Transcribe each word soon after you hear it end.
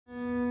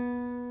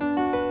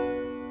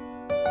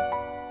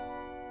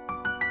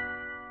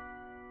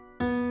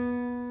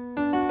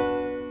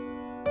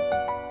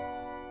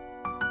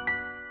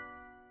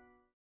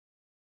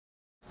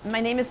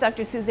My name is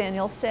Dr. Suzanne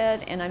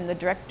Ildstad, and I'm the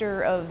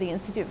director of the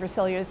Institute for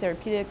Cellular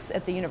Therapeutics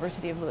at the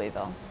University of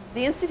Louisville.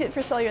 The Institute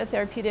for Cellular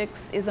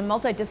Therapeutics is a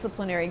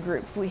multidisciplinary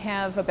group. We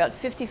have about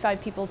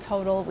 55 people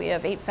total. We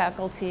have 8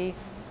 faculty.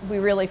 We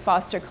really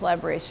foster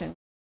collaboration.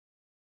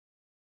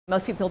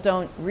 Most people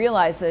don't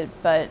realize it,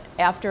 but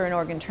after an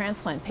organ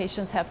transplant,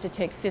 patients have to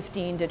take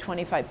 15 to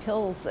 25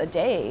 pills a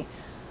day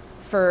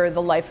for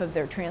the life of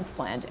their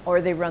transplant, or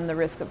they run the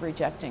risk of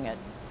rejecting it.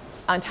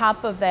 On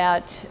top of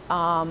that,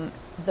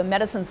 the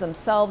medicines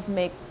themselves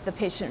make the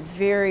patient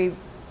very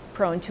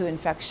prone to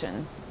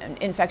infection,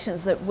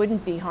 infections that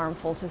wouldn't be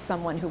harmful to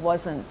someone who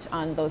wasn't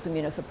on those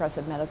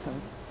immunosuppressive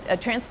medicines. A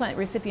transplant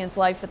recipient's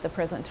life at the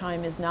present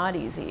time is not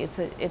easy.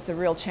 It's a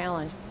real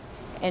challenge.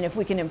 And if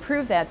we can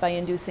improve that by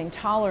inducing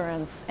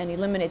tolerance and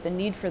eliminate the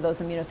need for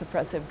those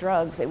immunosuppressive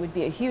drugs, it would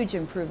be a huge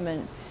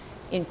improvement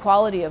in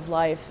quality of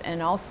life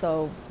and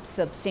also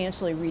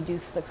substantially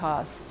reduce the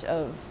cost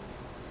of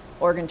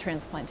organ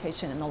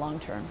transplantation in the long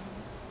term.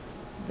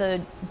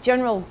 The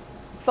general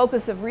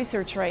focus of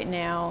research right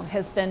now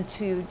has been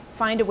to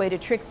find a way to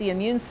trick the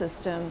immune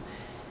system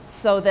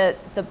so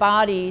that the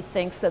body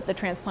thinks that the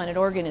transplanted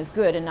organ is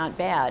good and not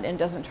bad and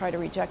doesn't try to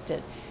reject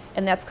it.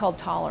 And that's called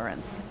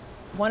tolerance.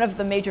 One of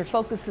the major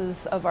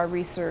focuses of our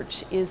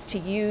research is to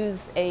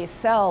use a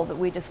cell that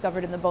we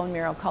discovered in the bone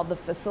marrow called the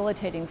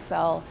facilitating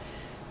cell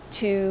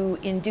to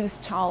induce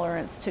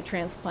tolerance to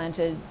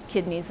transplanted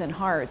kidneys and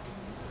hearts.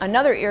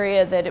 Another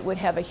area that it would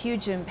have a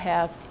huge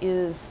impact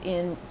is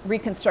in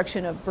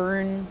reconstruction of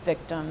burn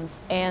victims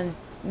and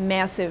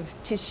massive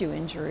tissue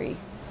injury.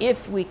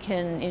 If we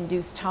can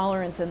induce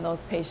tolerance in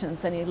those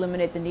patients and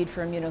eliminate the need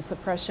for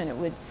immunosuppression, it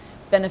would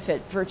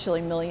benefit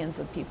virtually millions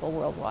of people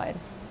worldwide.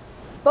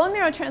 Bone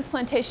marrow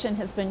transplantation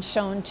has been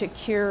shown to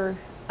cure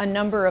a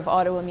number of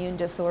autoimmune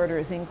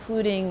disorders,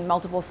 including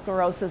multiple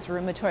sclerosis,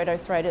 rheumatoid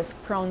arthritis,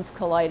 Crohn's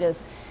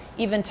colitis,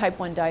 even type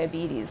 1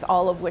 diabetes,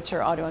 all of which are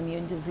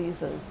autoimmune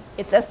diseases.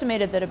 It's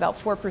estimated that about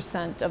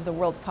 4% of the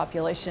world's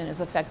population is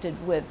affected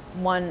with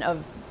one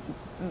of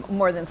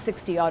more than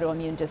 60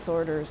 autoimmune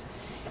disorders.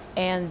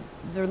 And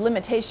the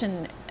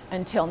limitation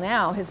until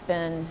now has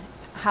been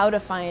how to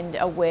find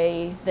a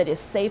way that is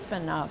safe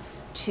enough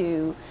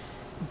to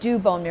do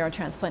bone marrow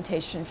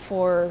transplantation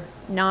for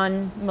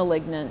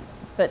non-malignant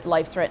but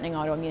life-threatening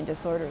autoimmune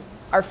disorders.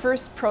 Our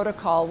first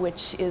protocol,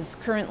 which is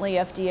currently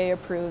FDA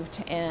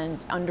approved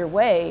and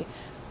underway,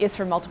 is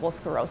for multiple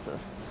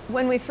sclerosis.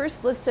 When we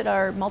first listed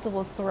our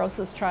multiple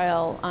sclerosis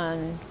trial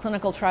on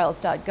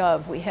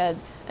clinicaltrials.gov, we had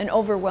an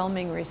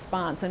overwhelming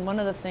response, and one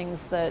of the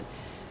things that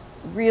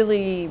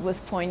really was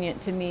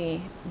poignant to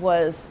me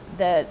was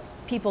that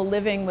people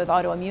living with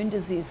autoimmune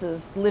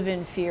diseases live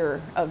in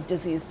fear of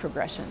disease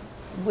progression.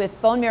 With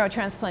bone marrow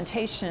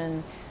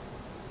transplantation,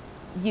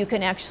 you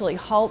can actually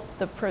halt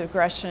the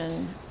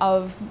progression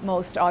of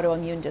most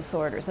autoimmune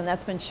disorders, and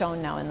that's been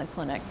shown now in the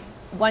clinic.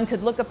 One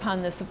could look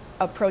upon this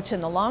approach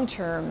in the long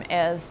term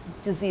as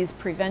disease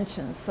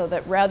prevention, so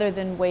that rather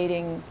than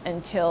waiting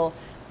until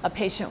a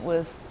patient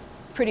was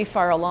pretty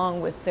far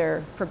along with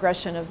their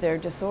progression of their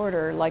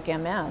disorder, like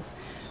MS,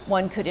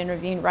 one could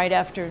intervene right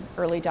after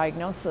early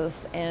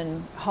diagnosis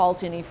and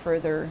halt any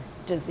further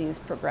disease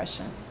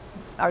progression.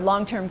 Our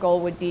long-term goal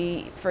would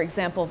be, for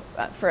example,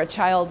 for a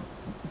child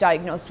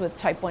diagnosed with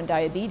type 1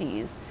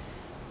 diabetes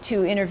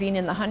to intervene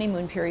in the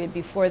honeymoon period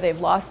before they've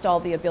lost all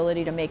the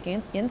ability to make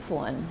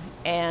insulin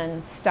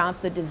and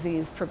stop the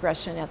disease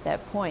progression at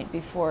that point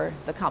before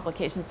the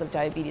complications of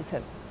diabetes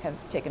have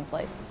taken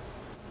place.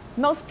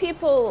 Most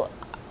people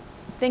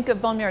think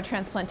of bone marrow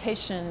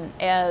transplantation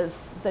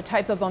as the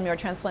type of bone marrow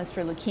transplants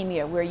for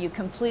leukemia, where you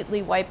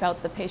completely wipe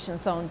out the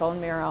patient's own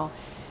bone marrow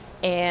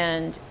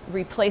and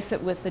replace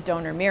it with the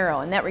donor marrow,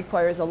 and that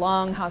requires a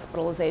long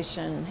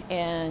hospitalization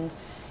and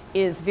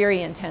is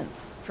very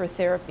intense for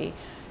therapy.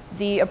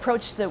 The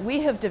approach that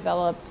we have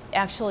developed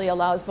actually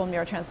allows bone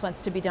marrow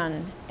transplants to be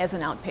done as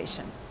an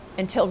outpatient.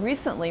 Until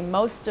recently,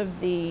 most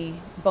of the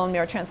bone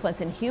marrow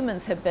transplants in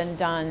humans have been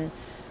done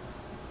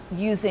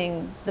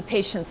using the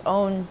patient's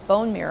own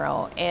bone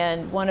marrow,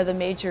 and one of the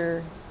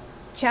major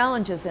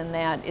challenges in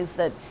that is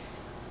that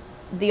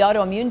the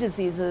autoimmune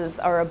diseases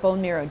are a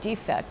bone marrow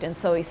defect, and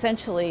so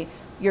essentially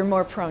you're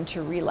more prone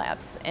to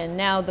relapse. And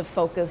now the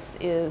focus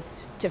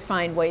is to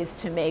find ways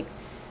to make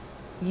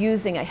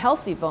using a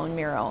healthy bone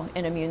marrow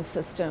and immune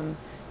system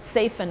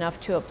safe enough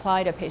to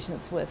apply to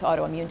patients with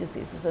autoimmune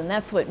diseases. And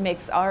that's what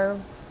makes our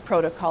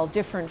protocol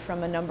different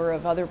from a number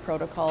of other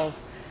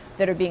protocols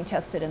that are being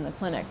tested in the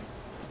clinic.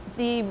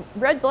 The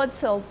red blood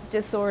cell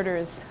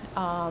disorders,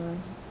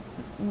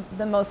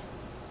 the most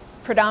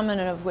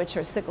predominant of which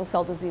are sickle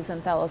cell disease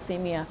and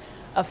thalassemia,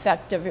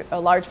 affect a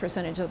large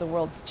percentage of the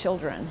world's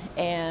children.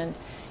 And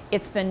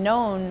it's been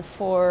known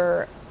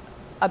for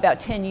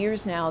about 10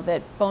 years now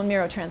that bone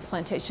marrow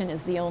transplantation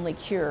is the only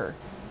cure.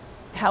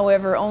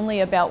 However, only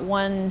about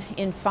 1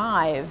 in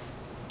 5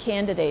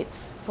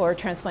 candidates for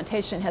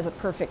transplantation has a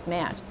perfect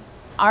match.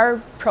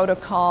 Our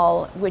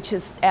protocol, which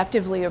is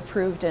actively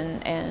approved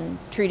and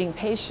treating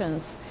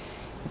patients,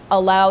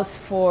 allows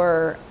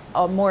for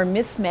a more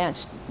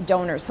mismatched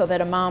donor so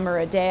that a mom or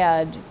a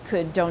dad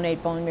could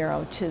donate bone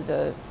marrow to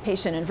the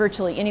patient, and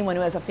virtually anyone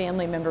who has a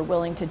family member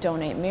willing to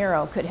donate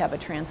marrow could have a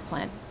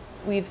transplant.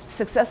 We've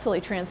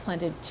successfully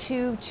transplanted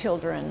 2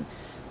 children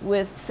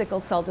with sickle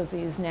cell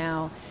disease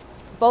now.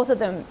 Both of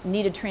them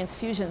needed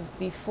transfusions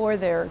before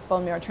their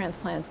bone marrow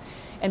transplants,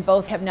 and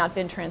both have not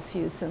been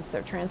transfused since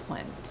their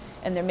transplant,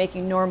 and they're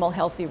making normal,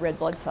 healthy red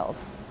blood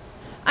cells.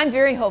 I'm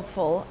very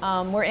hopeful.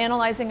 We're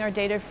analyzing our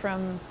data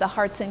from the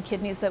hearts and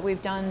kidneys that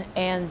we've done,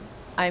 and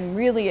I'm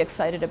really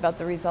excited about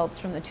the results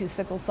from the 2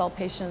 sickle cell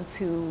patients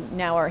who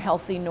now are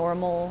healthy,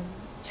 normal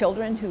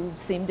children who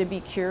seem to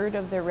be cured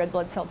of their red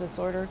blood cell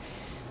disorder.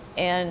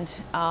 And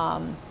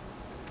I'm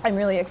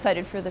really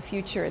excited for the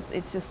future.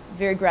 It's just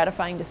very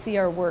gratifying to see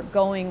our work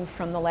going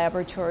from the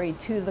laboratory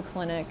to the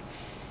clinic.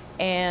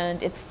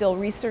 And it's still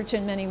research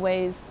in many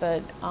ways,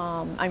 but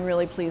I'm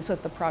really pleased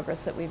with the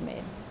progress that we've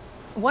made.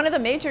 One of the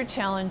major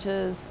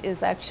challenges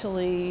is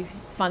actually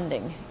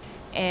funding,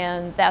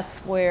 and that's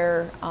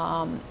where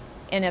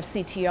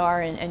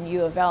NFCTR and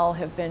U of L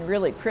have been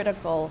really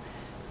critical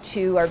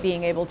to our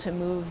being able to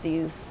move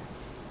these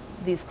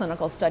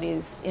clinical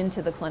studies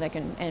into the clinic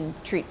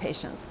and treat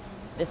patients.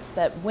 It's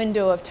that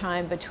window of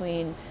time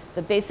between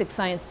the basic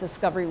science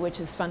discovery, which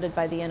is funded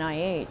by the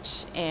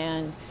NIH,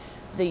 and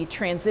the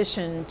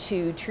transition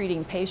to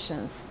treating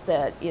patients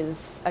that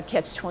is a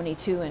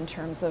catch-22 in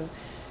terms of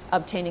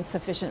obtaining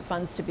sufficient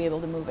funds to be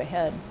able to move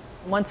ahead.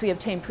 Once we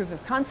obtain proof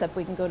of concept,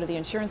 we can go to the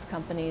insurance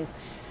companies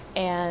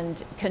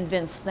and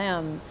convince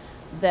them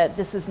that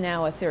this is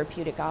now a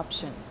therapeutic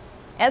option.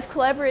 As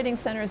collaborating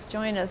centers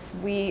join us,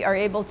 we are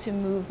able to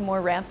move more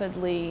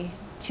rapidly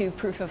to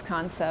proof of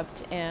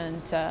concept,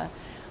 and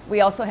we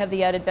also have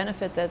the added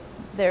benefit that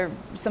they're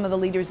some of the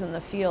leaders in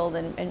the field,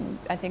 and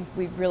I think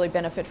we really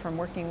benefit from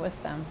working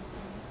with them.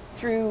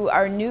 Through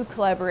our new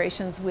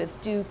collaborations with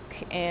Duke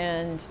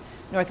and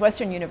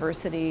Northwestern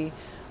University,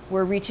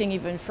 we're reaching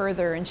even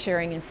further and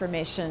sharing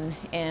information,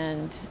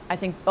 and I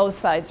think both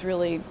sides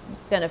really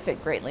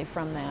benefit greatly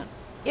from that.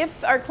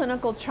 If our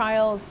clinical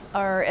trials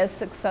are as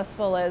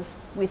successful as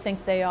we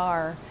think they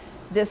are,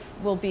 this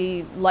will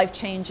be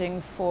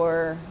life-changing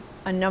for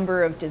a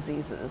number of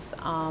diseases.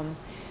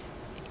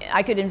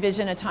 I could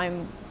envision a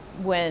time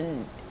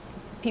when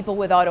people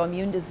with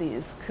autoimmune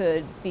disease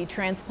could be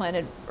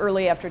transplanted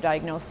early after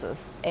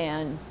diagnosis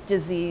and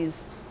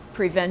disease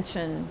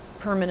prevention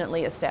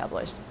permanently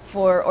established.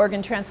 For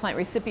organ transplant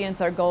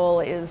recipients, our goal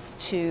is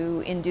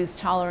to induce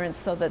tolerance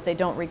so that they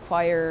don't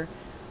require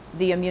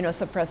the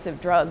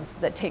immunosuppressive drugs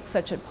that take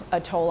such a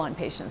toll on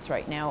patients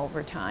right now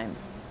over time.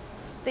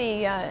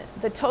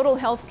 The total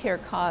health care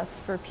costs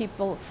for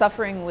people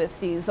suffering with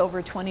these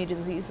over 20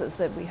 diseases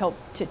that we hope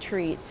to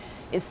treat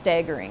is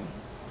staggering.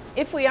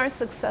 If we are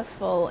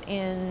successful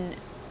in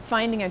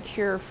finding a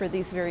cure for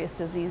these various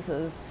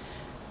diseases,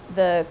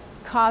 the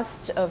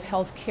cost of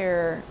health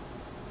care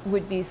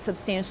would be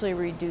substantially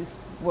reduced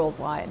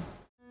worldwide.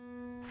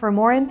 For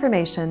more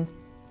information,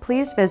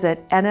 please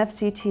visit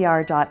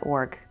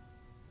nfctr.org.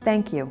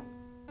 Thank you.